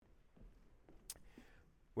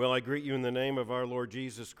Well, I greet you in the name of our Lord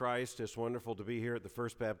Jesus Christ. It's wonderful to be here at the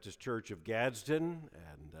First Baptist Church of Gadsden,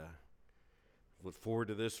 and look forward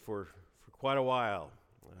to this for quite a while.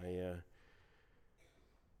 I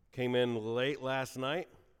came in late last night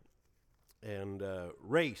and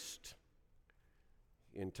raced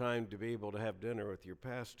in time to be able to have dinner with your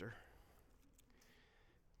pastor.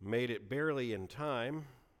 Made it barely in time,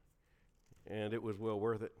 and it was well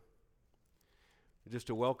worth it.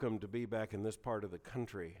 Just a welcome to be back in this part of the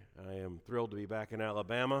country. I am thrilled to be back in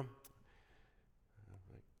Alabama.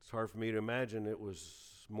 It's hard for me to imagine it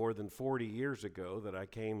was more than 40 years ago that I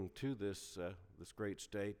came to this great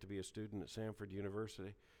state to be a student at Samford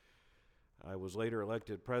University. I was later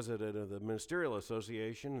elected president of the Ministerial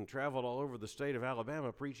Association and traveled all over the state of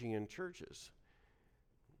Alabama preaching in churches.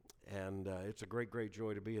 And it's a great, great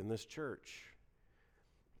joy to be in this church.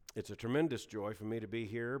 It's a tremendous joy for me to be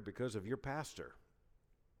here because of your pastor.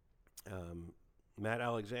 Matt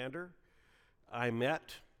Alexander, I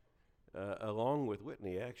met along with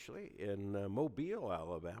Whitney actually in Mobile,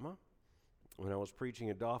 Alabama, when I was preaching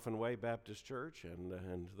at Dauphin Way Baptist Church,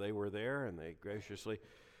 and they were there, and they graciously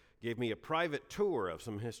gave me a private tour of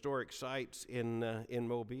some historic sites in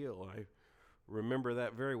Mobile. I remember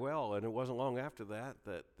that very well, and it wasn't long after that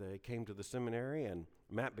they came to the seminary, and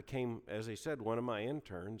Matt became, as he said, one of my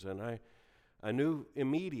interns, and I knew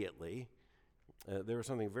immediately there was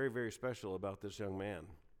something very, very special about this young man.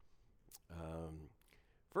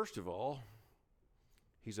 First of all,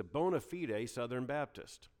 he's a bona fide Southern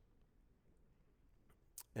Baptist.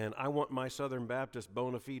 And I want my Southern Baptist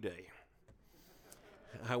bona fide.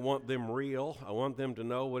 I want them real. I want them to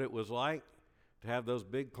know what it was like to have those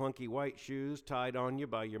big clunky white shoes tied on you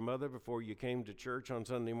by your mother before you came to church on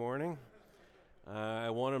Sunday morning. I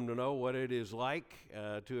want them to know what it is like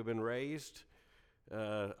to have been raised,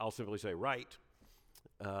 I'll simply say right,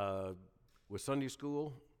 with Sunday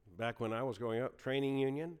school, back when I was growing up, training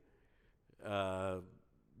union, the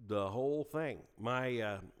whole thing.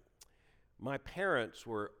 My parents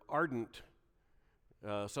were ardent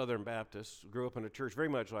Southern Baptists, grew up in a church very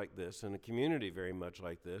much like this, in a community very much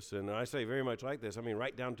like this, and I say very much like this, I mean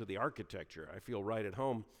right down to the architecture. I feel right at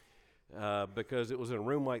home because it was in a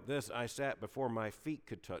room like this I sat before my feet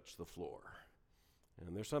could touch the floor.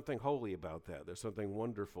 And there's something holy about that. There's something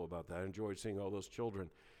wonderful about that. I enjoyed seeing all those children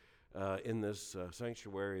in this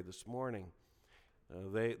sanctuary this morning.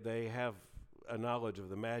 They have a knowledge of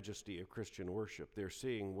the majesty of Christian worship. They're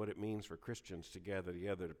seeing what it means for Christians to gather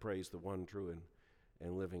together to praise the one true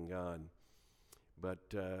and living God. But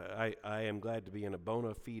I am glad to be in a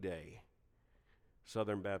bona fide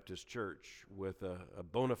Southern Baptist church with a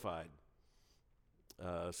bona fide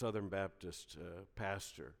Southern Baptist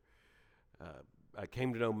pastor. I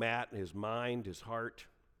came to know Matt, his mind, his heart,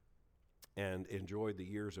 and enjoyed the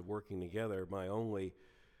years of working together. My only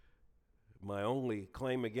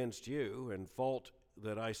claim against you and fault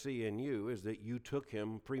that I see in you is that you took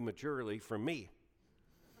him prematurely from me.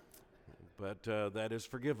 But that is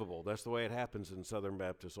forgivable. That's the way it happens in Southern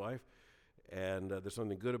Baptist life. And there's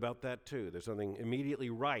something good about that, too. There's something immediately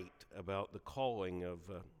right about the calling of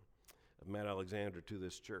Matt Alexander to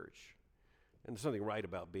this church. And there's something right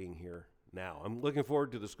about being here now. I'm looking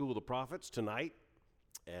forward to the School of the Prophets tonight,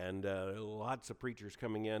 and lots of preachers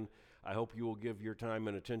coming in. I hope you will give your time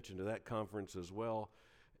and attention to that conference as well,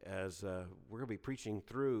 as we're going to be preaching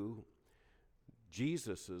through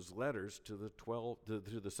Jesus' letters to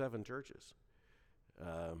the 7 churches.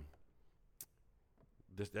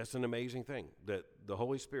 That's an amazing thing, that the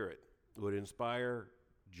Holy Spirit would inspire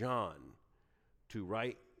John to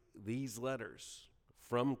write these letters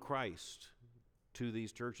from Christ to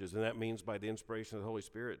these churches, and that means by the inspiration of the Holy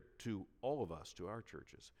Spirit to all of us, to our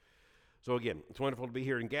churches. So again, it's wonderful to be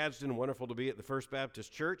here in Gadsden, wonderful to be at the First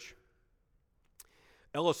Baptist Church.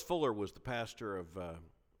 Ellis Fuller was the pastor of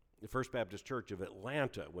the First Baptist Church of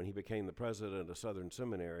Atlanta when he became the president of Southern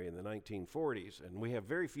Seminary in the 1940s, and we have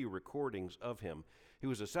very few recordings of him. He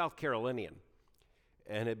was a South Carolinian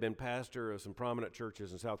and had been pastor of some prominent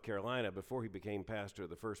churches in South Carolina before he became pastor of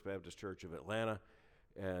the First Baptist Church of Atlanta,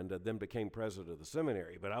 and then became president of the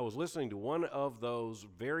seminary. But I was listening to one of those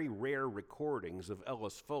very rare recordings of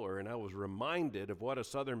Ellis Fuller, and I was reminded of what a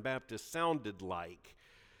Southern Baptist sounded like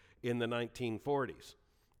in the 1940s.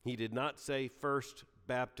 He did not say First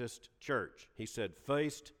Baptist Church. He said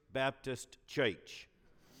First Baptist Church.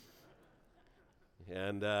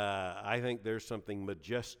 And I think there's something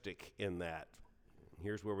majestic in that.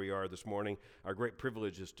 Here's where we are this morning. Our great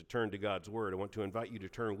privilege is to turn to God's Word. I want to invite you to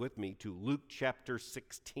turn with me to Luke chapter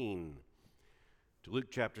 16. To Luke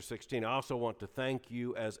chapter 16. I also want to thank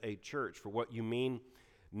you as a church for what you mean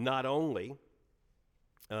not only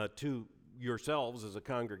to yourselves as a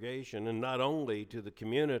congregation, and not only to the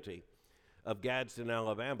community of Gadsden,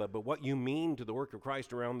 Alabama, but what you mean to the work of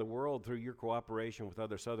Christ around the world through your cooperation with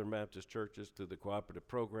other Southern Baptist churches, through the cooperative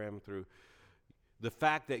program, through the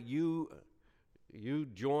fact that you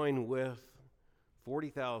join with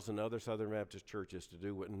 40,000 other Southern Baptist churches to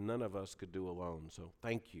do what none of us could do alone. So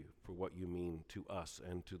thank you for what you mean to us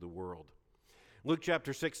and to the world. Luke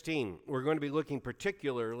chapter 16. We're going to be looking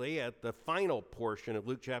particularly at the final portion of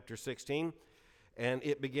Luke chapter 16, and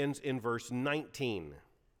it begins in verse 19.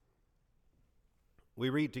 We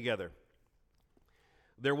read together.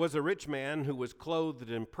 There was a rich man who was clothed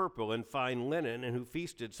in purple and fine linen, and who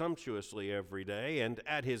feasted sumptuously every day, and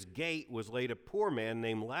at his gate was laid a poor man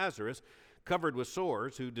named Lazarus, covered with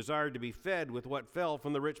sores, who desired to be fed with what fell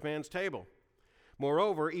from the rich man's table.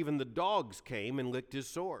 Moreover, even the dogs came and licked his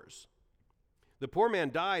sores. The poor man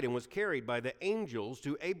died and was carried by the angels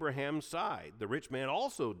to Abraham's side. The rich man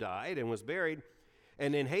also died and was buried.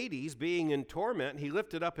 And in Hades, being in torment, he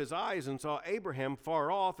lifted up his eyes and saw Abraham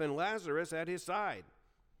far off and Lazarus at his side.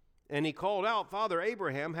 And he called out, Father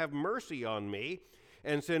Abraham, have mercy on me,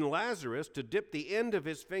 and send Lazarus to dip the end of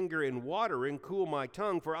his finger in water and cool my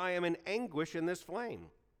tongue, for I am in anguish in this flame.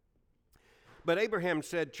 But Abraham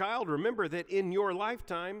said, Child, remember that in your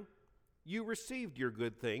lifetime you received your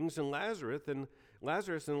good things, and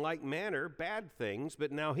Lazarus in like manner bad things,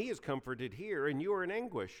 but now he is comforted here, and you are in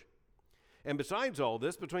anguish. And besides all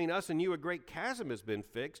this, between us and you a great chasm has been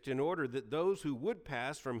fixed, in order that those who would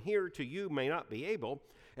pass from here to you may not be able,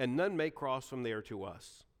 and none may cross from there to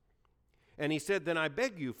us. And he said, Then I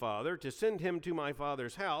beg you, Father, to send him to my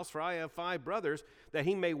father's house, for I have 5 brothers, that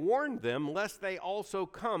he may warn them, lest they also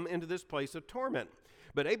come into this place of torment.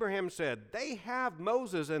 But Abraham said, They have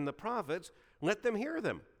Moses and the prophets, let them hear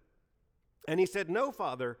them. And he said, No,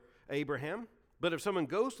 Father Abraham, but if someone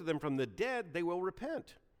goes to them from the dead, they will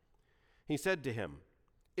repent. He said to him,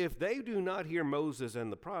 If they do not hear Moses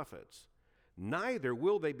and the prophets, neither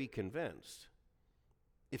will they be convinced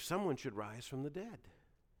if someone should rise from the dead.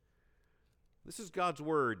 This is God's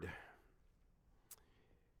word.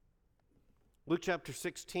 Luke chapter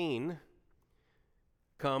 16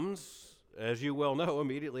 comes, as you well know,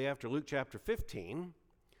 immediately after Luke chapter 15.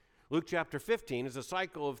 Luke chapter 15 is a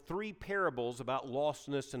cycle of 3 parables about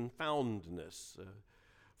lostness and foundness.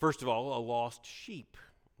 First of all, a lost sheep,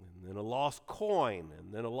 and then a lost coin,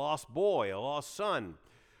 and then a lost boy, a lost son.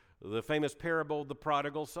 The famous parable of the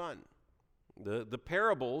prodigal son. The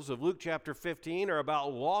parables of Luke chapter 15 are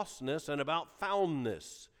about lostness and about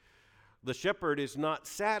foundness. The shepherd is not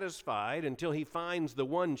satisfied until he finds the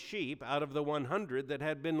one sheep out of the 100 that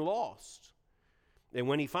had been lost. And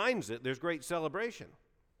when he finds it, there's great celebration.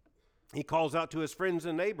 He calls out to his friends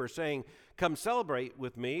and neighbors, saying, Come celebrate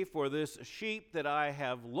with me, for this sheep that I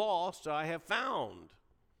have lost, I have found.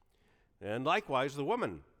 And likewise, the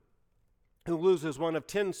woman who loses one of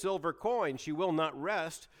 10 silver coins, she will not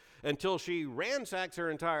rest until she ransacks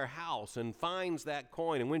her entire house and finds that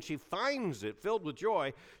coin. And when she finds it, filled with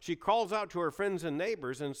joy, she calls out to her friends and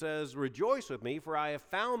neighbors and says, Rejoice with me, for I have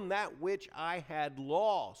found that which I had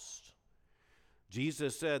lost.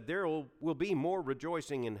 Jesus said, There will be more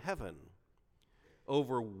rejoicing in heaven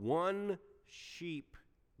over one sheep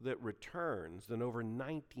that returns than over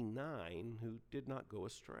 99 who did not go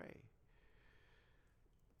astray.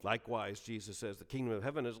 Likewise, Jesus says, the kingdom of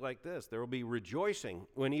heaven is like this. There will be rejoicing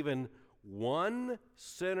when even one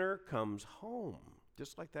sinner comes home,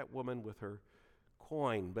 just like that woman with her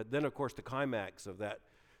coin. But then, of course, the climax of that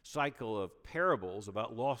cycle of parables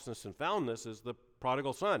about lostness and foundness is the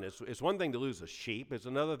prodigal son. It's one thing to lose a sheep. It's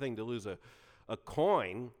another thing to lose a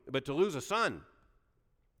coin, but to lose a son.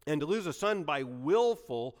 And to lose a son by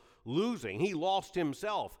willful losing. He lost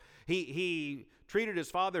himself. He treated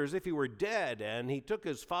his father as if he were dead, and he took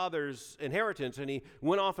his father's inheritance and he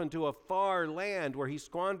went off into a far land where he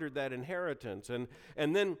squandered that inheritance.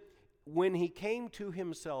 And then when he came to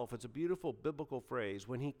himself, it's a beautiful biblical phrase,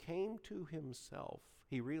 when he came to himself,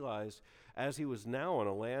 he realized as he was now in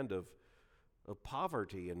a land of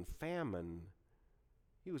poverty and famine,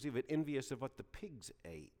 he was even envious of what the pigs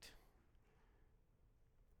ate.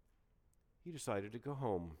 He decided to go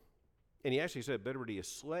home. And he actually said, better be a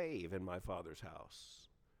slave in my father's house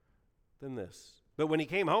than this. But when he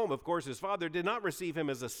came home, of course, his father did not receive him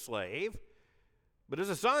as a slave, but as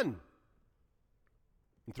a son.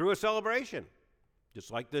 And through a celebration.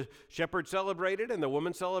 Just like the shepherd celebrated and the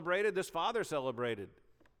woman celebrated, this father celebrated.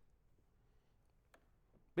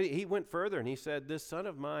 But he went further and he said, this son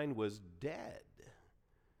of mine was dead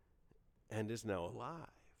and is now alive.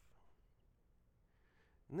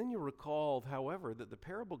 And then you recall, however, that the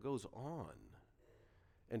parable goes on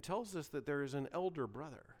and tells us that there is an elder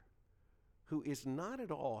brother who is not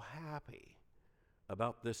at all happy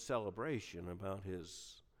about this celebration, about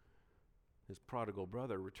his prodigal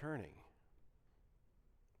brother returning.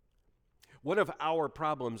 One of our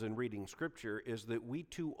problems in reading Scripture is that we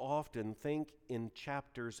too often think in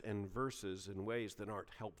chapters and verses in ways that aren't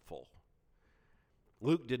helpful.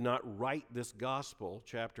 Luke did not write this gospel,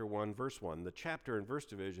 chapter 1, verse 1. The chapter and verse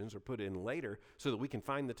divisions are put in later so that we can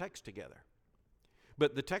find the text together.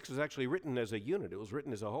 But the text was actually written as a unit. It was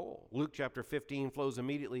written as a whole. Luke chapter 15 flows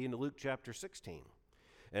immediately into Luke chapter 16.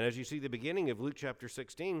 And as you see the beginning of Luke chapter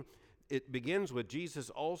 16, it begins with Jesus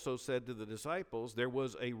also said to the disciples, there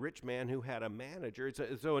was a rich man who had a manager.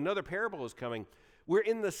 So another parable is coming. We're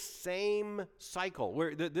in the same cycle.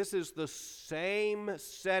 This is the same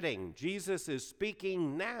setting. Jesus is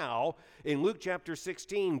speaking now in Luke chapter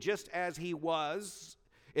 16, just as he was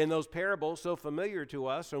in those parables so familiar to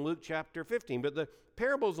us in Luke chapter 15. But the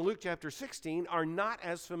parables in Luke chapter 16 are not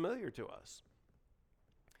as familiar to us.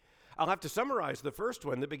 I'll have to summarize the first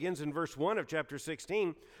one that begins in verse 1 of chapter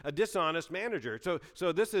 16, a dishonest manager.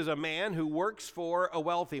 So this is a man who works for a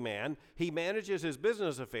wealthy man. He manages his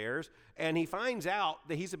business affairs, and he finds out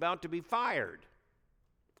that he's about to be fired.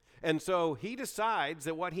 And so he decides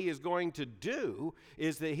that what he is going to do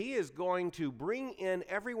is that he is going to bring in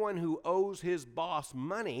everyone who owes his boss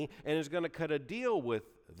money and is going to cut a deal with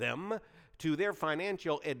them to their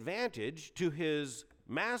financial advantage, to his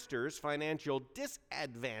master's financial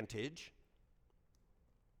disadvantage,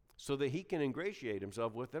 so that he can ingratiate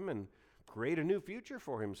himself with them and create a new future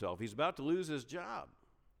for himself. He's about to lose his job.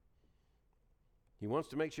 He wants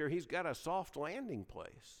to make sure he's got a soft landing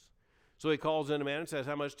place. So he calls in a man and says,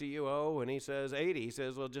 how much do you owe? And he says 80. He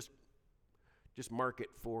says, well, just mark it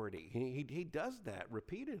 40. He does that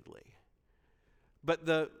repeatedly. But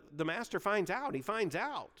the master finds out. He finds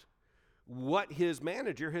out what his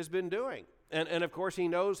manager has been doing. And of course he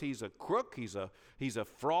knows he's a crook, he's a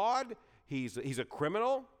fraud, he's a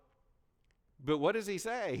criminal. But what does he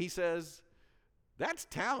say? He says, that's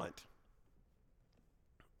talent.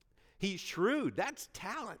 He's shrewd, that's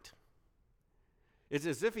talent. It's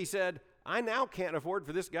as if he said, I now can't afford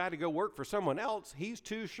for this guy to go work for someone else. He's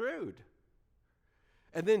too shrewd.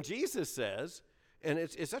 And then Jesus says, and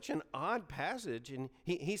it's such an odd passage, and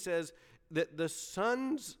he says that the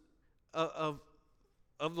sons of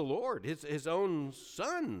the Lord, his own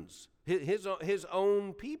sons, his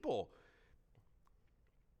own people,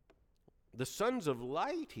 the sons of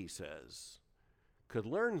light, he says, could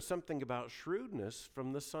learn something about shrewdness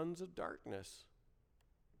from the sons of darkness.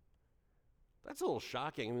 That's a little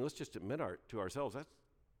shocking. I mean, let's just admit to ourselves, that's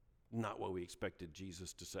not what we expected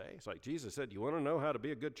Jesus to say. It's like Jesus said, you want to know how to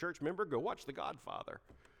be a good church member? Go watch The Godfather.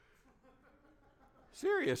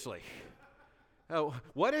 Seriously.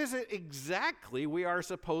 What is it exactly we are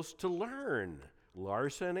supposed to learn?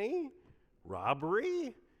 Larceny?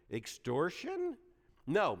 Robbery? Extortion?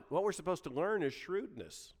 No, what we're supposed to learn is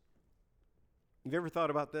shrewdness. Have you ever thought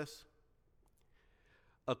about this?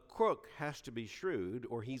 A crook has to be shrewd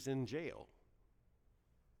or he's in jail.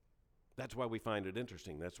 That's why we find it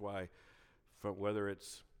interesting. That's why, whether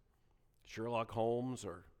it's Sherlock Holmes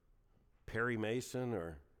or Perry Mason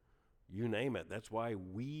or you name it, that's why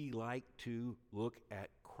we like to look at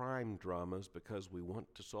crime dramas, because we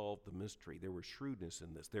want to solve the mystery. There was shrewdness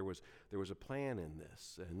in this. There was a plan in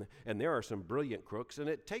this. And there are some brilliant crooks, and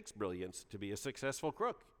it takes brilliance to be a successful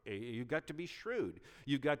crook. You've got to be shrewd.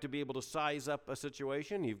 You've got to be able to size up a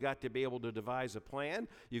situation. You've got to be able to devise a plan.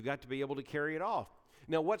 You've got to be able to carry it off.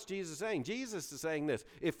 Now, what's Jesus saying? Jesus is saying this: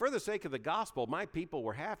 if for the sake of the gospel my people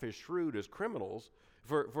were half as shrewd as criminals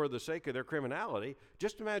for the sake of their criminality,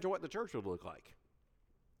 just imagine what the church would look like.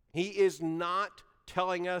 He is not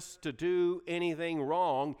telling us to do anything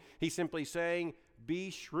wrong. He's simply saying, be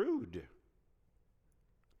shrewd.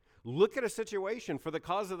 Look at a situation for the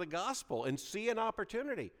cause of the gospel and see an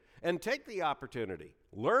opportunity and take the opportunity.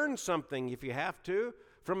 Learn something, if you have to,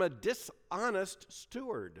 from a dishonest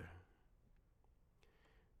steward.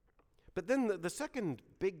 But then the second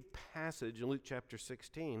big passage in Luke chapter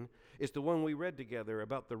 16 is the one we read together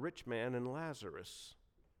about the rich man and Lazarus.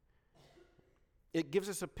 It gives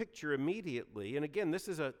us a picture immediately. And again, this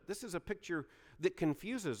is a picture that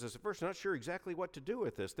confuses us. At first, not sure exactly what to do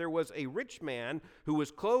with this. There was a rich man who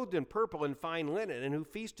was clothed in purple and fine linen and who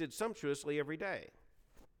feasted sumptuously every day.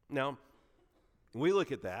 Now, we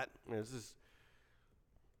look at that, and this is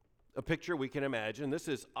a picture we can imagine. This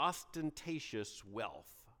is ostentatious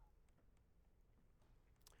wealth.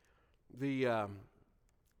 The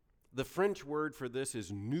French word for this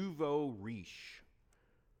is nouveau riche.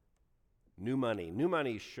 New money. New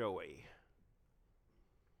money is showy.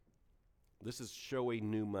 This is showy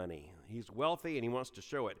new money. He's wealthy and he wants to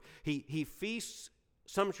show it. He feasts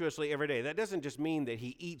sumptuously every day. That doesn't just mean that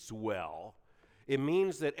he eats well. It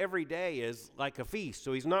means that every day is like a feast.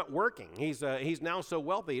 So he's not working. He's now so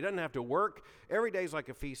wealthy he doesn't have to work. Every day is like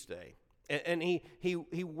a feast day. And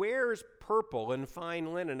he wears purple and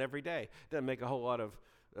fine linen every day. Doesn't make a whole lot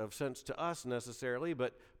of sense to us necessarily,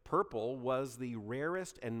 but purple was the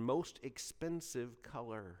rarest and most expensive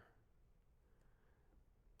color.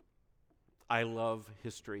 I love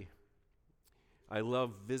history. I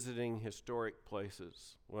love visiting historic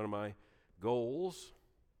places. One of my goals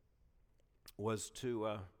was to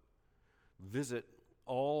visit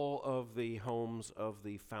all of the homes of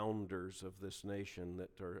the founders of this nation that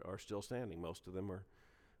are still standing. Most of them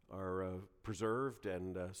are preserved,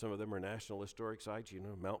 and some of them are National Historic Sites. You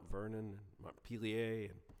know, Mount Vernon, Montpelier,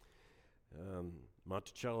 and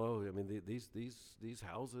Monticello. I mean, these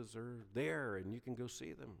houses are there, and you can go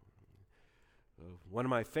see them. One of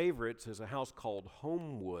my favorites is a house called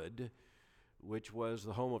Homewood, which was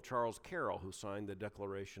the home of Charles Carroll, who signed the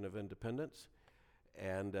Declaration of Independence,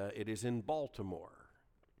 and it is in Baltimore,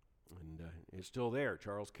 and it's still there.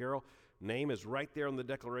 Charles Carroll, name is right there on the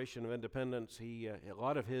Declaration of Independence. A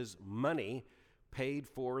lot of his money paid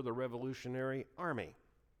for the Revolutionary Army.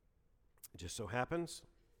 It just so happens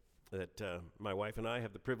that my wife and I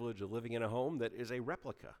have the privilege of living in a home that is a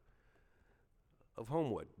replica of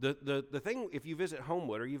Homewood. The thing, if you visit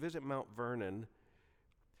Homewood or you visit Mount Vernon,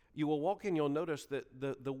 you will walk in, you'll notice that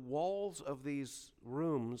the walls of these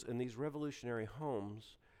rooms in these revolutionary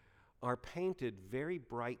homes are painted very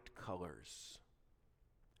bright colors.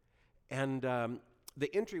 And the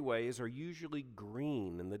entryways are usually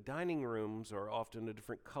green, and the dining rooms are often a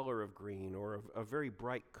different color of green or a very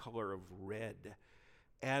bright color of red.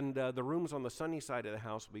 And the rooms on the sunny side of the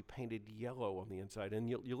house will be painted yellow on the inside. And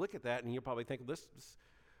you look at that and you'll probably think, this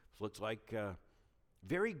looks like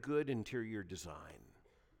very good interior design.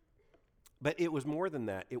 But it was more than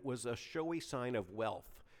that. It was a showy sign of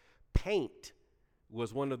wealth. Paint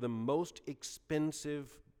was one of the most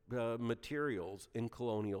expensive materials in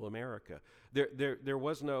colonial America. There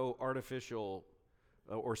was no artificial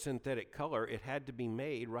or synthetic color. It had to be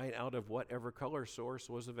made right out of whatever color source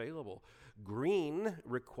was available. Green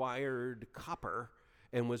required copper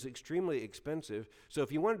and was extremely expensive. So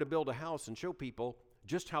if you wanted to build a house and show people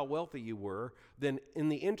just how wealthy you were, then in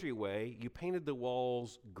the entryway, you painted the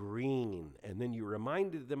walls green, and then you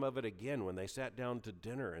reminded them of it again when they sat down to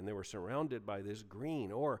dinner and they were surrounded by this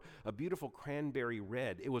green or a beautiful cranberry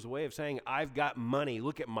red. It was a way of saying, I've got money,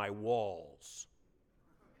 look at my walls.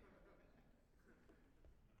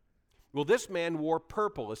 Well, this man wore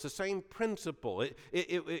purple. It's the same principle.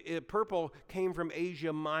 Purple came from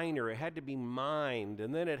Asia Minor. It had to be mined,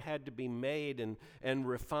 and then it had to be made and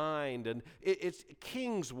refined. And it's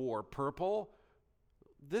kings wore purple.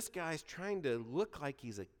 This guy's trying to look like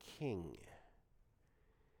he's a king.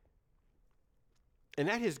 And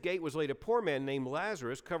at his gate was laid a poor man named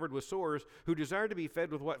Lazarus, covered with sores, who desired to be fed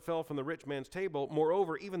with what fell from the rich man's table.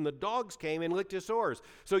 Moreover, even the dogs came and licked his sores.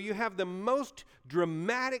 So you have the most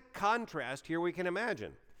dramatic contrast here we can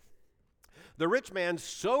imagine. The rich man's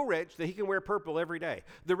so rich that he can wear purple every day.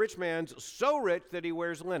 The rich man's so rich that he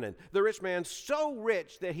wears linen. The rich man's so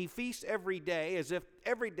rich that he feasts every day as if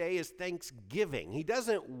every day is Thanksgiving. He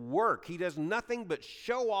doesn't work. He does nothing but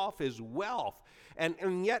show off his wealth.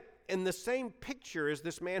 And yet, in the same picture as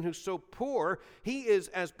this man who's so poor, he is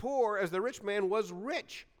as poor as the rich man was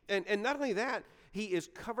rich. And not only that, he is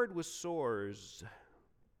covered with sores.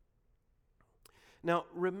 Now,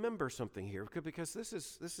 remember something here, because this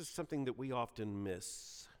is something that we often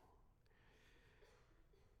miss.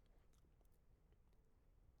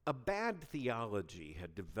 A bad theology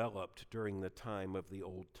had developed during the time of the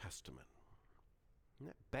Old Testament. And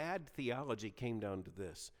that bad theology came down to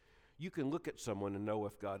this. You can look at someone and know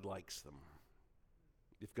if God likes them,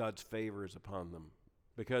 if God's favor is upon them.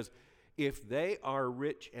 Because if they are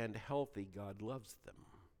rich and healthy, God loves them.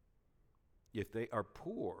 If they are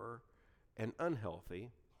poor and unhealthy,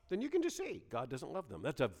 then you can just see God doesn't love them.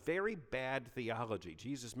 That's a very bad theology.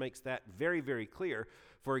 Jesus makes that very, very clear.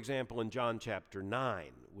 For example, in John chapter 9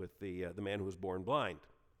 with the man who was born blind.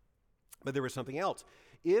 But there was something else.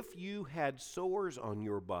 If you had sores on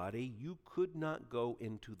your body, you could not go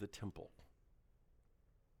into the temple.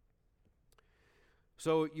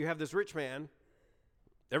 So you have this rich man.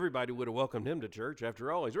 Everybody would have welcomed him to church.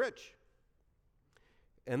 After all, he's rich.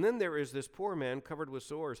 And then there is this poor man covered with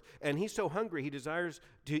sores, and he's so hungry he desires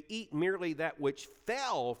to eat merely that which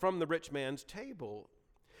fell from the rich man's table.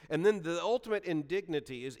 And then the ultimate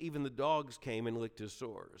indignity is even the dogs came and licked his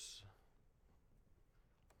sores.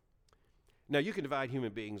 Now, you can divide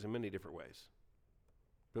human beings in many different ways,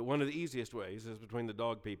 but one of the easiest ways is between the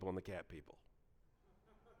dog people and the cat people.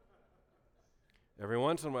 Every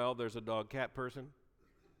once in a while, there's a dog-cat person.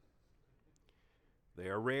 They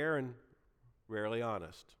are rare and rarely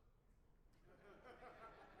honest.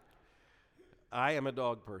 I am a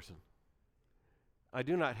dog person. I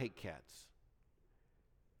do not hate cats.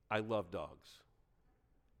 I love dogs.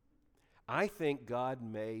 I think God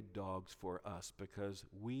made dogs for us because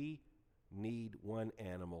we need one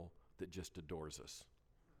animal that just adores us.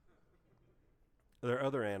 There are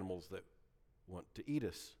other animals that want to eat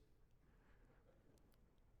us.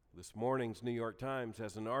 This morning's New York Times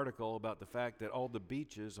has an article about the fact that all the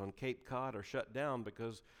beaches on Cape Cod are shut down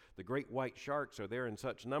because the great white sharks are there in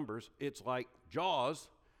such numbers. It's like Jaws,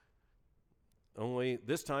 only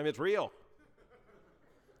this time it's real.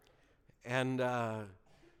 And I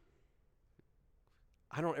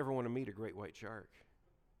don't ever want to meet a great white shark.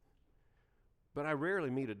 But I rarely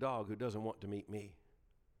meet a dog who doesn't want to meet me.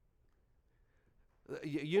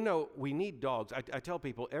 You know, we need dogs. I tell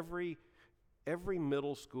people every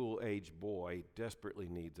middle school age boy desperately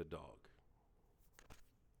needs a dog.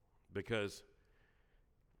 Because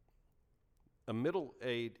a middle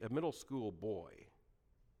school boy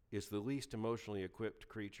is the least emotionally equipped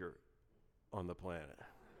creature on the planet.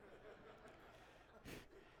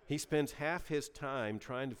 He spends half his time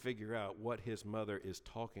trying to figure out what his mother is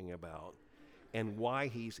talking about and why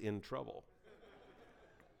he's in trouble.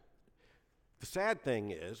 The sad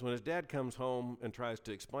thing is, when his dad comes home and tries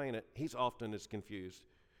to explain it, he's often as confused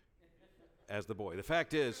as the boy. The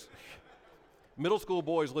fact is, middle school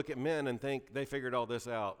boys look at men and think they figured all this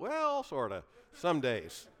out. Well, sort of, some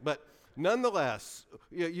days. But nonetheless,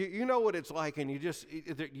 you know what it's like, and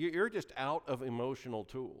you're just out of emotional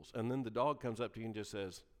tools. And then the dog comes up to you and just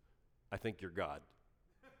says, I think you're God.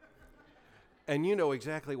 And you know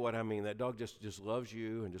exactly what I mean. That dog just loves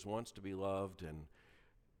you and just wants to be loved, and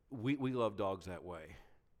we love dogs that way.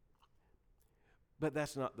 But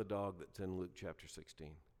that's not the dog that's in Luke chapter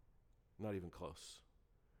 16. Not even close.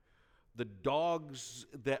 The dogs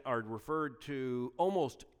that are referred to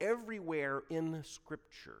almost everywhere in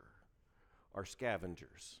Scripture are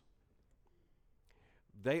scavengers.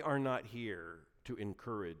 They are not here to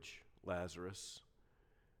encourage Lazarus,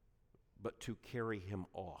 but to carry him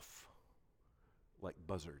off like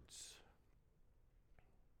buzzards.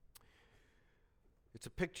 It's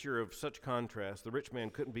a picture of such contrast. The rich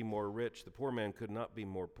man couldn't be more rich. The poor man could not be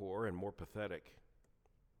more poor and more pathetic.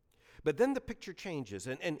 But then the picture changes.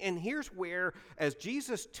 And here's where, as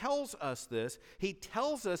Jesus tells us this, he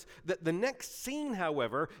tells us that the next scene,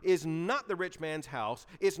 however, is not the rich man's house.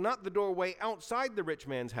 It's not the doorway outside the rich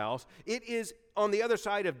man's house. It is on the other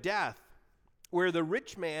side of death, where the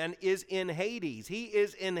rich man is in Hades. He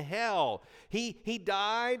is in hell. He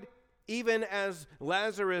died even as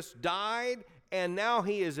Lazarus died, and now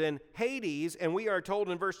he is in Hades, and we are told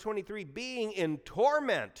in verse 23, being in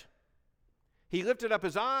torment. He lifted up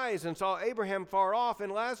his eyes and saw Abraham far off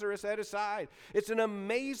and Lazarus at his side. It's an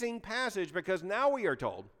amazing passage because now we are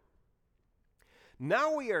told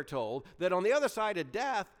that on the other side of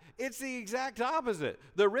death, it's the exact opposite.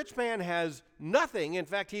 The rich man has nothing. In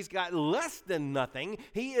fact, he's got less than nothing.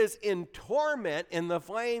 He is in torment in the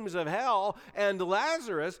flames of hell, and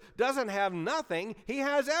Lazarus doesn't have nothing. He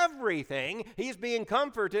has everything. He's being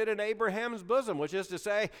comforted in Abraham's bosom, which is to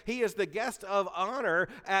say, he is the guest of honor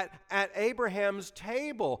at Abraham's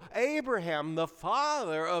table. Abraham, the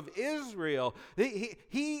father of Israel,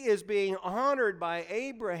 he is being honored by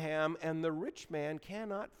Abraham, and the rich man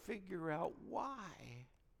cannot figure out why.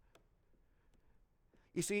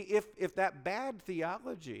 You see, if that bad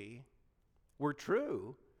theology were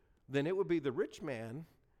true, then it would be the rich man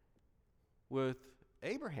with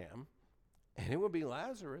Abraham, and it would be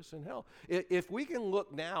Lazarus in hell. If we can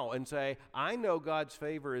look now and say, I know God's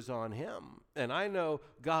favor is on him, and I know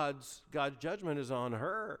God's judgment is on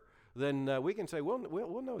her, then we can say,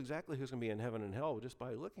 we'll know exactly who's going to be in heaven and hell just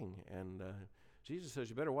by looking. And Jesus says,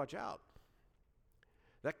 you better watch out.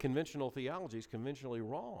 That conventional theology is conventionally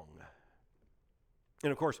wrong.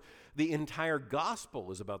 And of course, the entire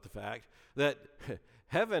gospel is about the fact that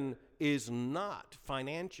heaven is not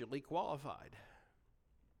financially qualified.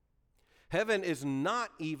 Heaven is not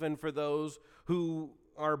even for those who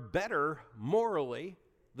are better morally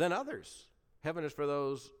than others. Heaven is for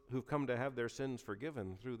those who've come to have their sins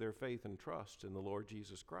forgiven through their faith and trust in the Lord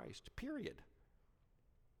Jesus Christ, period.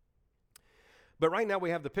 But right now we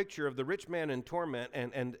have the picture of the rich man in torment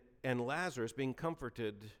and Lazarus being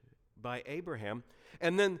comforted by Abraham.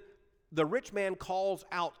 And then the rich man calls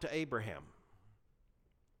out to Abraham.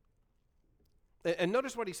 And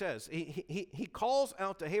notice what he says. He calls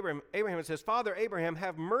out to Abraham and says, Father Abraham,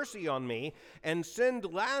 have mercy on me and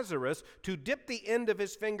send Lazarus to dip the end of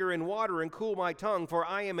his finger in water and cool my tongue, for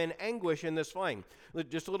I am in anguish in this flame.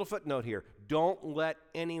 Just a little footnote here. Don't let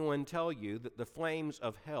anyone tell you that the flames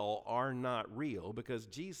of hell are not real, because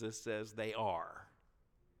Jesus says they are.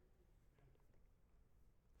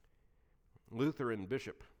 Lutheran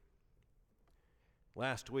bishop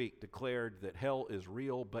last week declared that hell is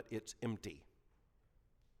real, but it's empty.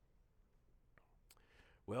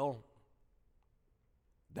 Well,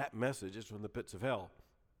 that message is from the pits of hell.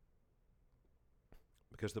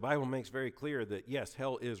 Because the Bible makes very clear that, yes,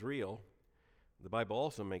 hell is real. The Bible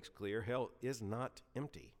also makes clear hell is not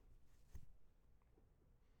empty.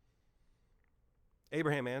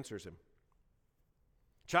 Abraham answers him.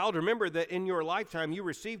 Child, remember that in your lifetime you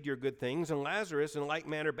received your good things, and Lazarus in like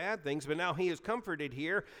manner bad things, but now he is comforted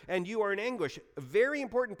here, and you are in anguish. A very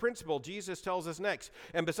important principle Jesus tells us next.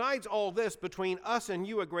 And besides all this, between us and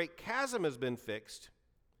you a great chasm has been fixed,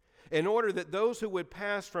 in order that those who would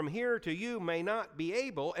pass from here to you may not be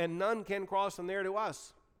able, and none can cross from there to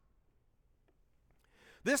us.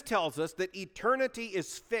 This tells us that eternity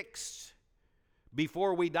is fixed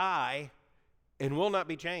before we die and will not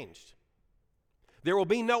be changed. There will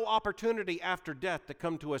be no opportunity after death to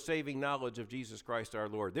come to a saving knowledge of Jesus Christ our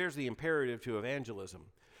Lord. There's the imperative to evangelism.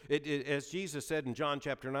 As Jesus said in John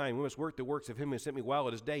chapter 9, we must work the works of him who sent me while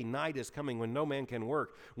it is day. Night is coming when no man can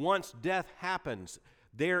work. Once death happens,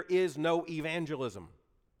 there is no evangelism.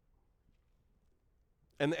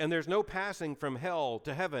 And there's no passing from hell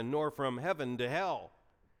to heaven, nor from heaven to hell.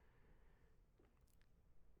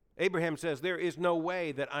 Abraham says, there is no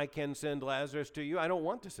way that I can send Lazarus to you. I don't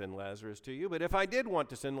want to send Lazarus to you, but if I did want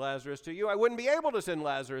to send Lazarus to you, I wouldn't be able to send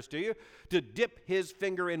Lazarus to you to dip his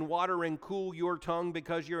finger in water and cool your tongue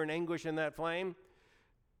because you're in anguish in that flame.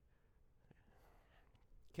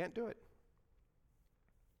 Can't do it.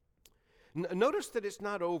 Notice that it's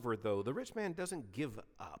not over, though. The rich man doesn't give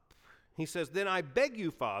up. He says, then I beg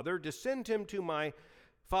you, Father, to send him to my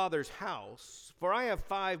father's house, for I have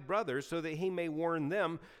 5 brothers, so that he may warn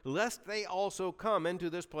them, lest they also come into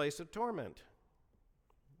this place of torment.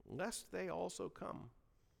 Lest they also come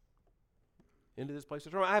into this place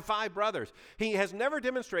of torment. I have 5 brothers. He has never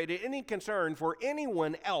demonstrated any concern for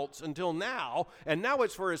anyone else until now, and now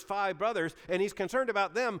it's for his 5 brothers, and he's concerned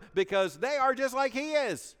about them because they are just like he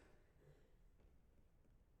is.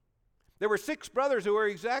 There were 6 brothers who were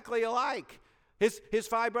exactly alike. His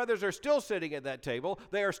 5 brothers are still sitting at that table.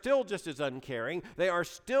 They are still just as uncaring. They are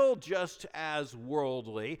still just as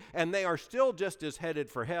worldly. And they are still just as headed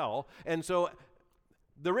for hell. And so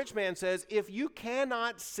the rich man says, if you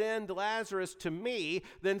cannot send Lazarus to me,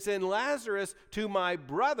 then send Lazarus to my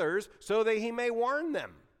brothers so that he may warn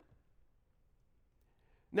them.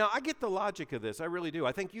 Now, I get the logic of this. I really do.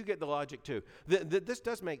 I think you get the logic too. This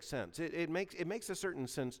does make sense. It makes a certain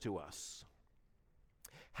sense to us.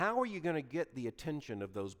 How are you going to get the attention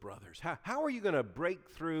of those brothers? How are you going to break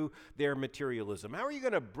through their materialism? How are you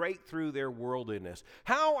going to break through their worldliness?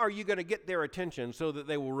 How are you going to get their attention so that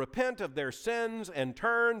they will repent of their sins and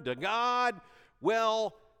turn to God?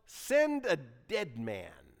 Well, send a dead man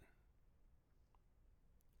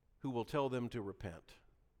who will tell them to repent.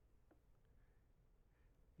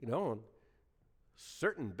 You know, on a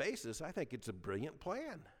certain basis, I think it's a brilliant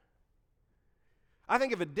plan. I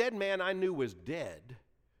think if a dead man I knew was dead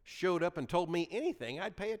showed up and told me anything,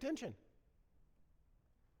 I'd pay attention.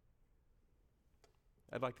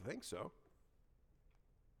 I'd like to think so.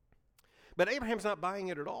 But Abraham's not buying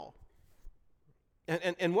it at all.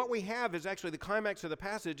 And what we have is actually the climax of the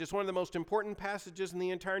passage. It's one of the most important passages in the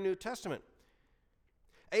entire New Testament.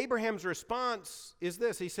 Abraham's response is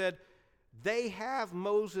this. He said, they have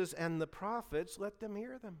Moses and the prophets, let them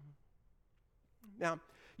hear them. Now,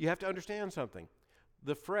 you have to understand something.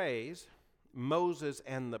 The phrase Moses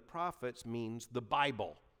and the prophets means the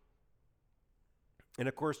Bible. And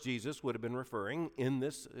of course, Jesus would have been referring in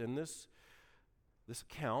this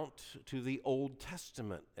account to the Old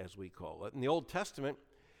Testament, as we call it. And the Old Testament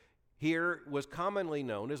here was commonly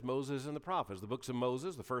known as Moses and the prophets. The books of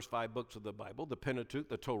Moses, the first 5 books of the Bible, the Pentateuch,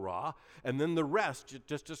 the Torah, and then the rest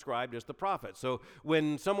just described as the prophets. So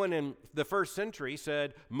when someone in the first century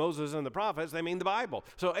said Moses and the prophets, they mean the Bible.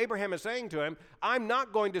 So Abraham is saying to him, I'm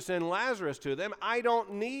not going to send Lazarus to them. I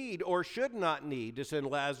don't need or should not need to send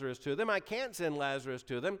Lazarus to them. I can't send Lazarus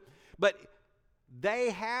to them. But they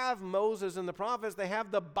have Moses and the prophets. They have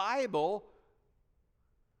the Bible.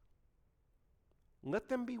 Let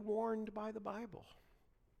them be warned by the Bible.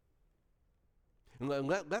 And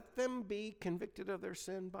let them be convicted of their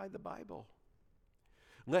sin by the Bible.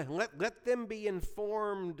 Let them be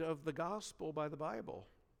informed of the gospel by the Bible.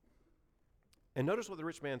 And notice what the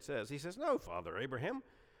rich man says. He says, no, Father Abraham,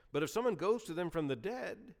 but if someone goes to them from the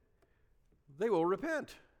dead, they will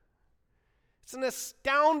repent. It's an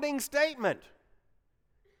astounding statement.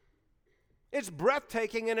 It's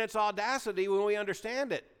breathtaking in its audacity when we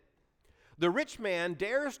understand it. The rich man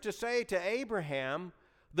dares to say to Abraham,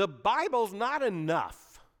 the Bible's not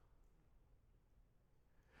enough.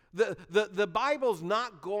 The Bible's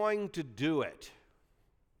not going to do it.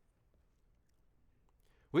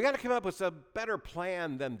 We got to come up with a better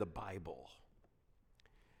plan than the Bible.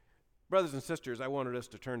 Brothers and sisters, I wanted us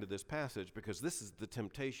to turn to this passage because this is the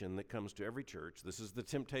temptation that comes to every church. This is the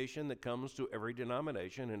temptation that comes to every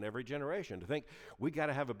denomination and every generation to think we got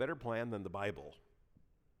to have a better plan than the Bible.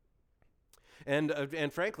 And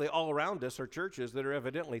frankly, all around us are churches that are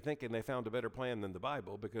evidently thinking they found a better plan than the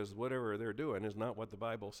Bible because whatever they're doing is not what the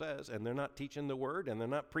Bible says, and they're not teaching the Word, and they're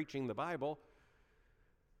not preaching the Bible.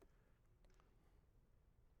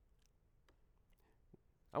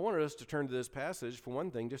 I wanted us to turn to this passage, for one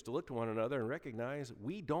thing, just to look to one another and recognize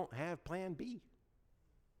we don't have plan B.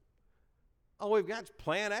 All we've got is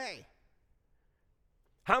plan A.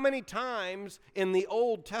 How many times in the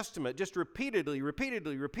Old Testament, just repeatedly,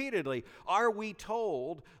 are we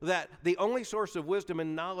told that the only source of wisdom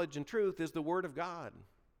and knowledge and truth is the Word of God?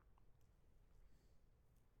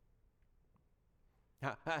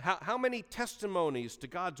 How many testimonies to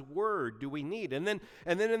God's Word do we need? And then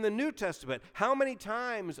in the New Testament, how many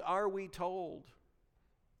times are we told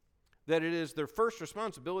that it is the first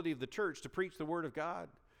responsibility of the church to preach the Word of God?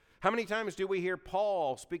 How many times do we hear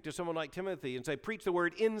Paul speak to someone like Timothy and say, preach the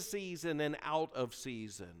Word in season and out of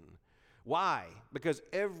season? Why? Because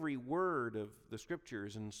every word of the Scripture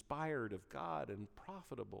is inspired of God and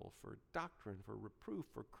profitable for doctrine, for reproof,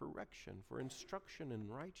 for correction, for instruction in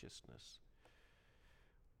righteousness.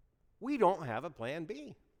 We don't have a plan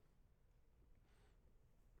B.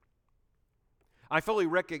 I fully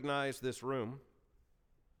recognize this room.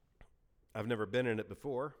 I've never been in it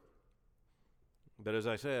before. But as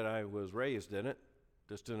I said, I was raised in it,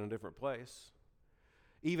 just in a different place.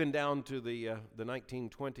 Even down to the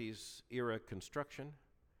 1920s era construction.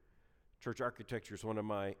 Church architecture is one of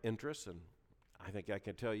my interests, and I think I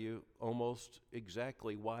can tell you almost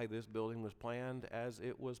exactly why this building was planned as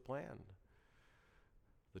it was planned.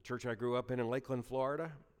 The church I grew up in Lakeland,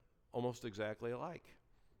 Florida, almost exactly alike.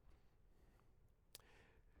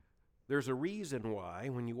 There's a reason why,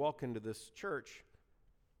 when you walk into this church,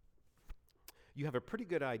 you have a pretty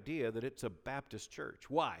good idea that it's a Baptist church.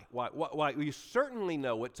 Why? Why? You certainly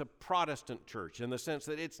know it's a Protestant church in the sense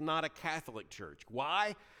that it's not a Catholic church.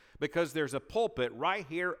 Why? Because there's a pulpit right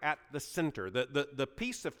here at the center. The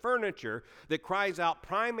piece of furniture that cries out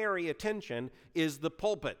primary attention is the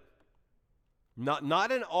pulpit.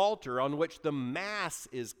 Not an altar on which the Mass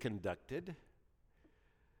is conducted,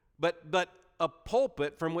 but a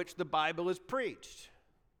pulpit from which the Bible is preached.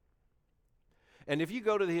 And if you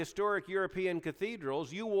go to the historic European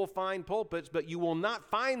cathedrals, you will find pulpits, but you will not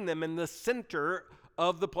find them in the center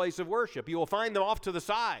of the place of worship. You will find them off to the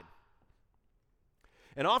side.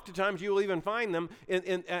 And oftentimes you will even find them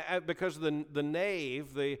because the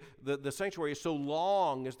nave, the sanctuary is so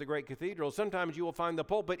long as the great cathedral. Sometimes you will find the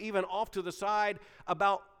pulpit even off to the side,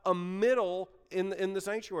 about a middle in the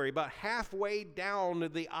sanctuary, about halfway down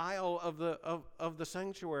the aisle of the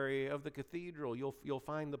sanctuary of the cathedral. You'll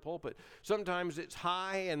find the pulpit. Sometimes it's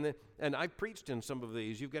high, and I've preached in some of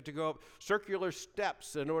these. You've got to go up circular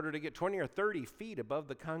steps in order to get 20 or 30 feet above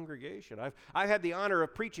the congregation. I've had the honor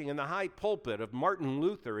of preaching in the high pulpit of Martin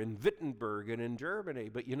Luther in Wittenberg and in Germany.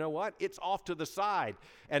 But you know what? It's off to the side.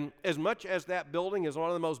 And as much as that building is one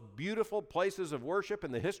of the most beautiful places of worship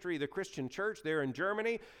in the history of the Christian church there in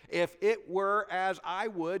Germany, if it were as I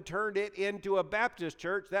would turned it into a Baptist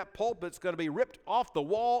church, that pulpit's going to be ripped off the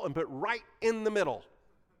wall and put right in the middle.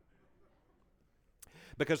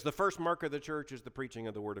 Because the first mark of the church is the preaching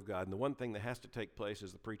of the Word of God. And the one thing that has to take place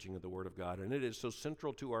is the preaching of the Word of God. And it is so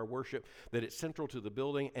central to our worship that it's central to the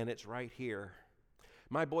building, and it's right here.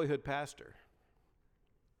 My boyhood pastor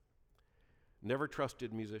never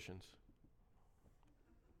trusted musicians.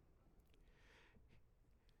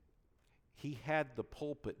 He had the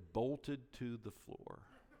pulpit bolted to the floor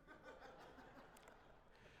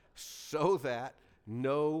so that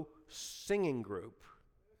no singing group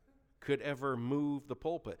could ever move the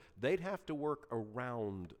pulpit. They'd have to work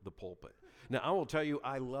around the pulpit. Now, I will tell you,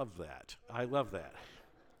 I love that. I love that.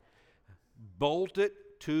 Bolt it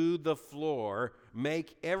to the floor,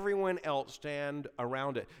 make everyone else stand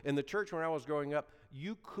around it. In the church when I was growing up,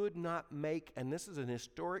 you could not make, and this is an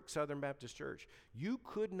historic Southern Baptist church, you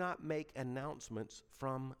could not make announcements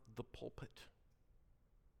from the pulpit.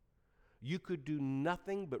 You could do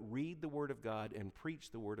nothing but read the Word of God and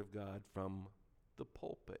preach the Word of God from the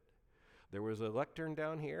pulpit. There was a lectern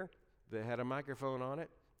down here that had a microphone on it,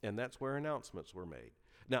 and that's where announcements were made.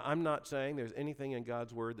 Now, I'm not saying there's anything in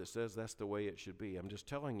God's Word that says that's the way it should be. I'm just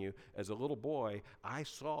telling you, as a little boy, I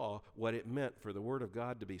saw what it meant for the Word of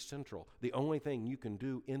God to be central. The only thing you can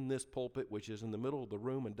do in this pulpit, which is in the middle of the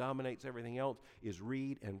room and dominates everything else, is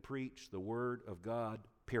read and preach the Word of God,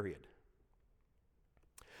 period.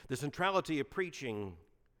 The centrality of preaching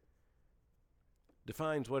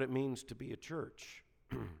defines what it means to be a church.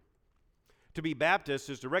 To be Baptist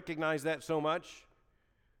is to recognize that so much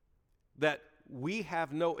that we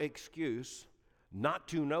have no excuse not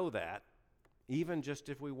to know that, even just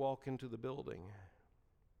if we walk into the building.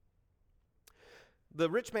 The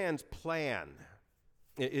rich man's plan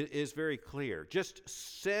is very clear. Just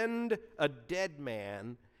send a dead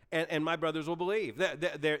man, and my brothers will believe.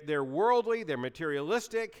 They're worldly, they're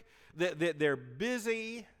materialistic, they're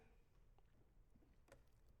busy.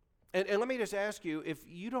 And let me just ask you, if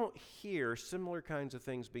you don't hear similar kinds of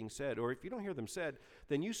things being said, or if you don't hear them said,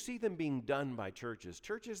 then you see them being done by churches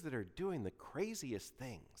that are doing the craziest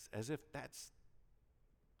things, as if that's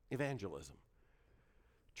evangelism.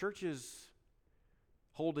 Churches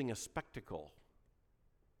holding a spectacle.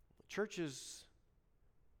 Churches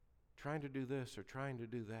trying to do this or trying to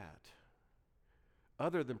do that,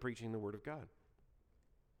 other than preaching the Word of God.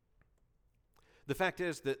 The fact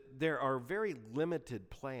is that there are very limited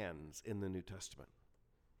plans in the New Testament.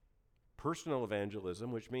 Personal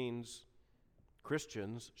evangelism, which means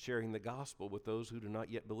Christians sharing the gospel with those who do not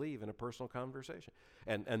yet believe in a personal conversation.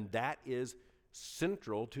 And that is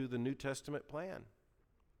central to the New Testament plan.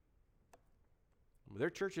 There are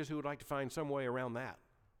churches who would like to find some way around that.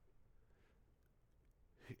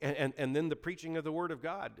 And then the preaching of the Word of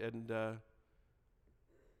God. And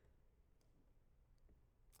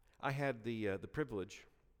I had the privilege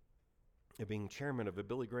of being chairman of a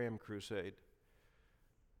Billy Graham crusade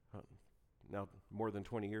now more than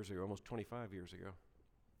 20 years ago, almost 25 years ago.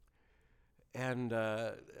 And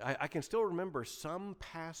I can still remember some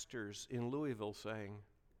pastors in Louisville saying,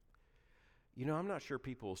 you know, I'm not sure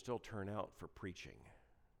people will still turn out for preaching.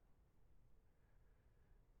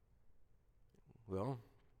 Well,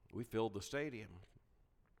 we filled the stadium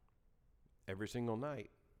every single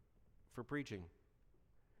night for preaching.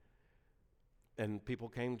 And people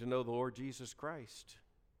came to know the Lord Jesus Christ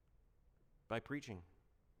by preaching.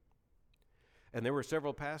 And there were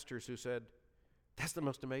several pastors who said, that's the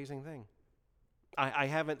most amazing thing. I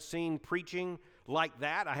haven't seen preaching like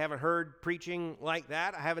that. I haven't heard preaching like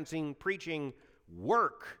that. I haven't seen preaching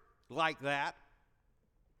work like that.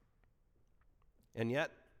 And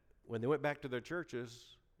yet, when they went back to their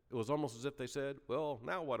churches, it was almost as if they said, well,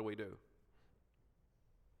 now what do we do?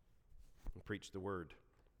 And preach the Word.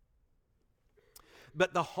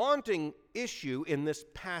 But the haunting issue in this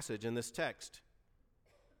passage, in this text,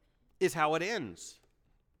 is how it ends.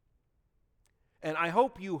 And I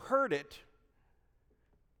hope you heard it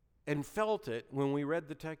and felt it when we read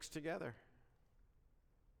the text together.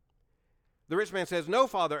 The rich man says, no,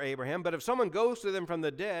 Father Abraham, but if someone goes to them from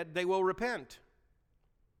the dead, they will repent.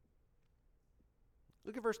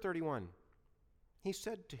 Look at verse 31. He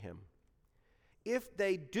said to him, if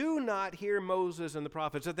they do not hear Moses and the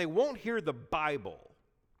prophets, if they won't hear the Bible,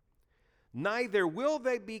 neither will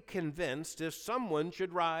they be convinced if someone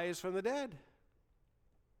should rise from the dead.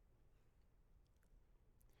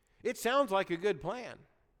 It sounds like a good plan,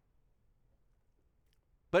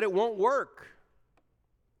 but it won't work.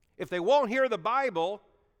 If they won't hear the Bible,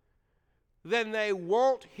 then they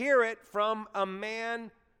won't hear it from a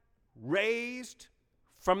man raised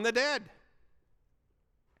from the dead.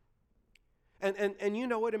 And you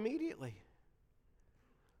know it immediately.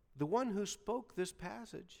 The one who spoke this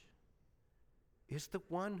passage is the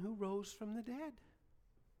one who rose from the dead.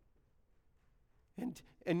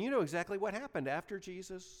 And you know exactly what happened after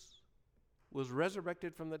Jesus was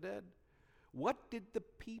resurrected from the dead. What did the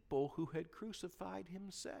people who had crucified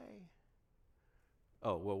him say?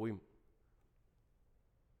 Oh, well, we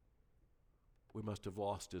must have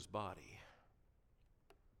lost his body.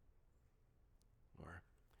 Or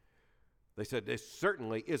they said it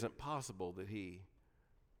certainly isn't possible that he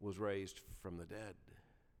was raised from the dead.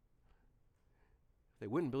 They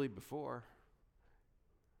wouldn't believe before.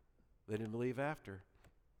 They didn't believe after.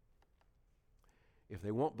 If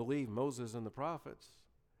they won't believe Moses and the prophets,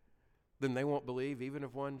 then they won't believe even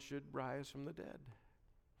if one should rise from the dead.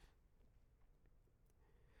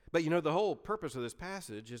 But you know, the whole purpose of this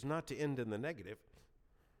passage is not to end in the negative.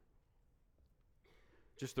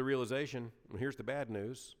 Just the realization, and here's the bad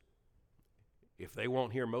news. If they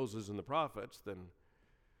won't hear Moses and the prophets, then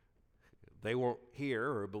they won't hear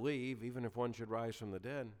or believe, even if one should rise from the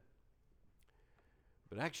dead.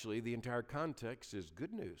 But actually, the entire context is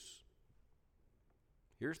good news.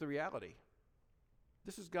 Here's the reality.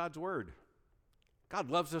 This is God's word.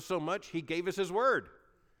 God loves us so much, he gave us his word.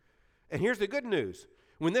 And here's the good news.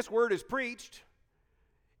 When this word is preached,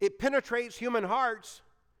 it penetrates human hearts,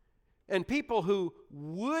 and people who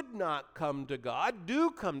would not come to God do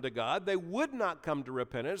come to God. They would not come to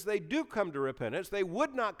repentance. They do come to repentance. They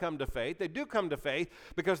would not come to faith. They do come to faith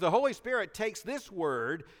because the Holy Spirit takes this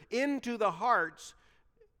word into the hearts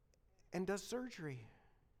and does surgery.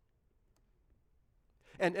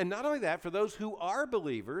 And not only that, for those who are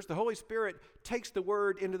believers, the Holy Spirit takes the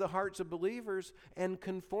word into the hearts of believers and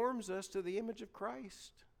conforms us to the image of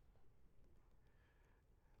Christ.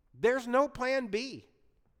 There's no plan B.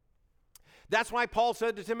 That's why Paul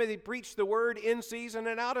said to Timothy, preach the word in season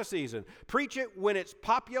and out of season. Preach it when it's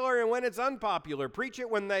popular and when it's unpopular. Preach it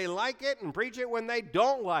when they like it and preach it when they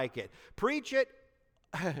don't like it. Preach it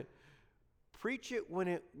when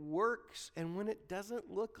it works and when it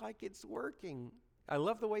doesn't look like it's working. I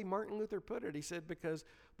love the way Martin Luther put it. He said, because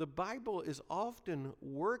the Bible is often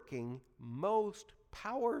working most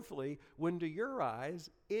powerfully when to your eyes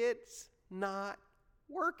it's not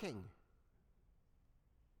working.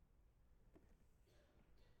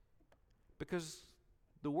 Because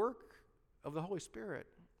the work of the Holy Spirit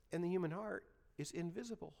in the human heart is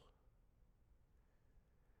invisible.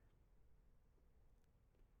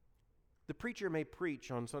 The preacher may preach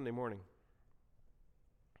on Sunday morning.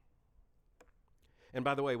 And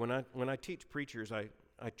by the way, when I teach preachers, I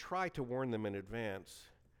try to warn them in advance.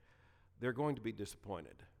 They're going to be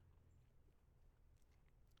disappointed.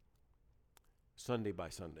 Sunday by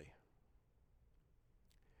Sunday.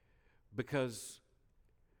 Because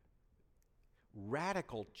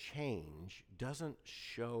radical change doesn't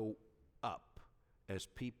show up as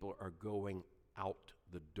people are going out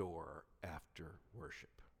the door after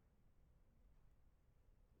worship.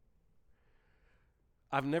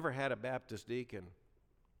 I've never had a Baptist deacon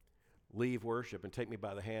leave worship and take me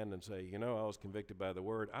by the hand and say, I was convicted by the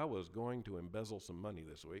word. I was going to embezzle some money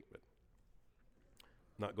this week, but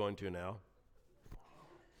not going to now.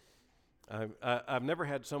 I've never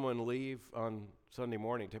had someone leave on Sunday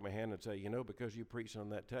morning, take my hand and say, because you preached on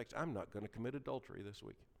that text, I'm not going to commit adultery this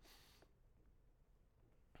week.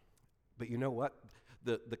 But you know what?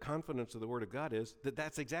 The confidence of the Word of God is that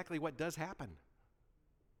that's exactly what does happen.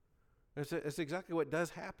 It's exactly what does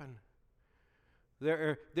happen.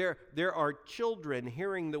 There are children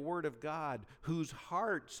hearing the Word of God whose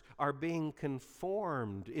hearts are being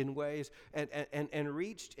conformed in ways and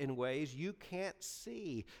reached in ways you can't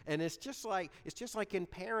see. And it's just like in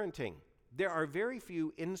parenting. There are very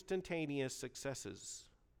few instantaneous successes.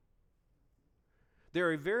 There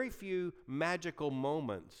are very few magical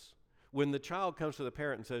moments when the child comes to the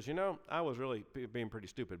parent and says, I was really being pretty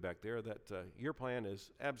stupid back there, that your plan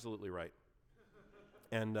is absolutely right.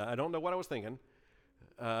 And I don't know what I was thinking.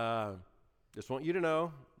 Just want you to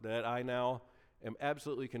know that I now am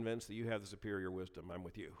absolutely convinced that you have the superior wisdom. I'm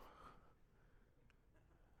with you.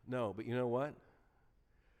 No, but you know what?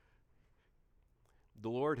 The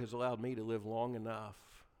Lord has allowed me to live long enough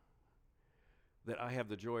that I have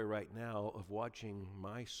the joy right now of watching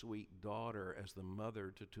my sweet daughter as the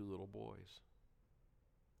mother to two little boys.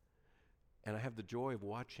 And I have the joy of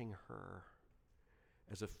watching her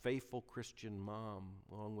as a faithful Christian mom,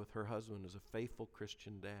 along with her husband as a faithful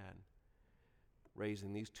Christian dad,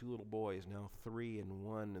 raising these two little boys, now 3 and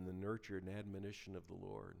 1, in the nurture and admonition of the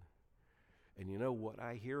Lord. And you know what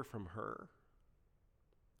I hear from her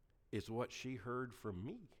is what she heard from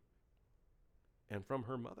me and from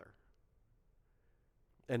her mother.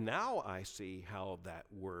 And now I see how that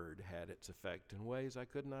word had its effect in ways I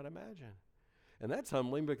could not imagine. And that's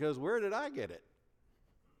humbling, because where did I get it?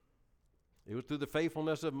 It was through the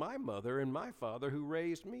faithfulness of my mother and my father, who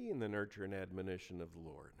raised me in the nurture and admonition of the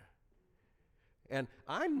Lord. And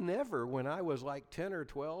I never, when I was like 10 or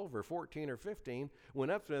 12 or 14 or 15,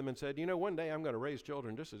 went up to them and said, one day I'm going to raise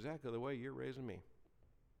children just exactly the way you're raising me.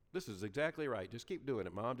 This is exactly right. Just keep doing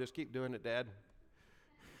it, Mom. Just keep doing it, Dad.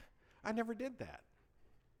 I never did that.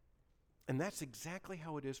 And that's exactly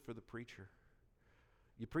how it is for the preacher.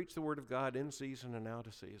 You preach the Word of God in season and out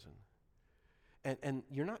of season. And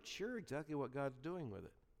you're not sure exactly what God's doing with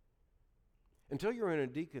it until you're in a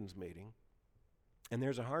deacon's meeting and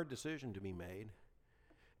there's a hard decision to be made,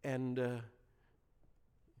 and a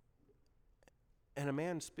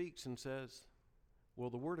man speaks and says, well,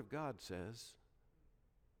 the Word of God says,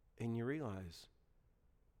 and you realize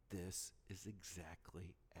this is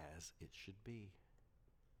exactly as it should be.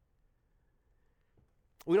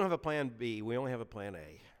 We don't have a plan B, we only have a plan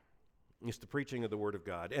A. It's the preaching of the Word of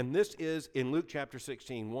God. And this is, in Luke chapter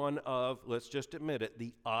 16, one of, let's just admit it,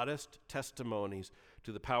 the oddest testimonies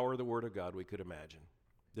to the power of the Word of God we could imagine.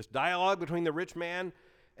 This dialogue between the rich man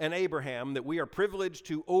and Abraham that we are privileged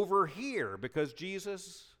to overhear because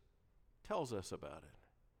Jesus tells us about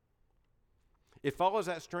it. It follows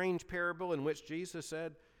that strange parable in which Jesus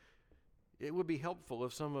said, it would be helpful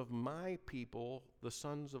if some of my people, the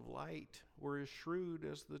sons of light, were as shrewd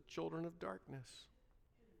as the children of darkness.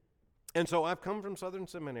 And so I've come from Southern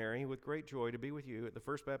Seminary with great joy to be with you at the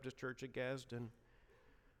First Baptist Church at Gadsden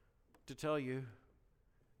to tell you,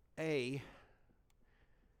 A,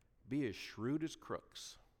 be as shrewd as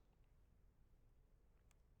crooks.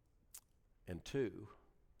 And 2,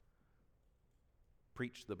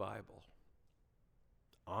 preach the Bible.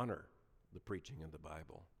 Honor the preaching of the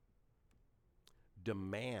Bible.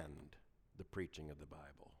 Demand the preaching of the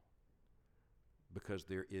Bible. Because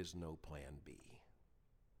there is no plan B.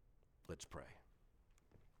 Let's pray.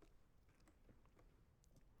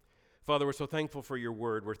 Father, we're so thankful for your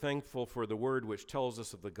word. We're thankful for the word which tells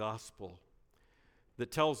us of the gospel,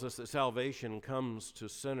 that tells us that salvation comes to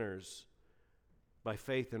sinners by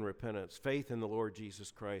faith and repentance, faith in the Lord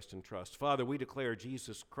Jesus Christ and trust. Father, we declare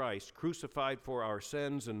Jesus Christ crucified for our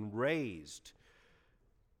sins and raised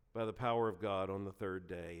by the power of God on the third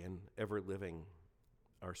day, and ever living,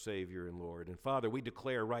 our Savior and Lord. And Father, we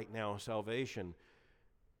declare right now salvation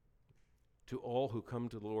to all who come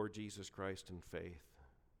to the Lord Jesus Christ in faith.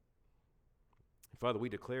 Father, we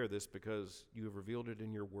declare this because you have revealed it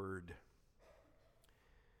in your word.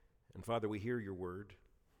 And Father, we hear your word,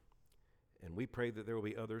 and we pray that there will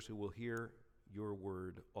be others who will hear your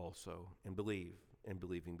word also and believe, and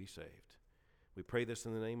believing be saved. We pray this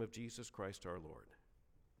in the name of Jesus Christ our Lord.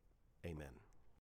 Amen.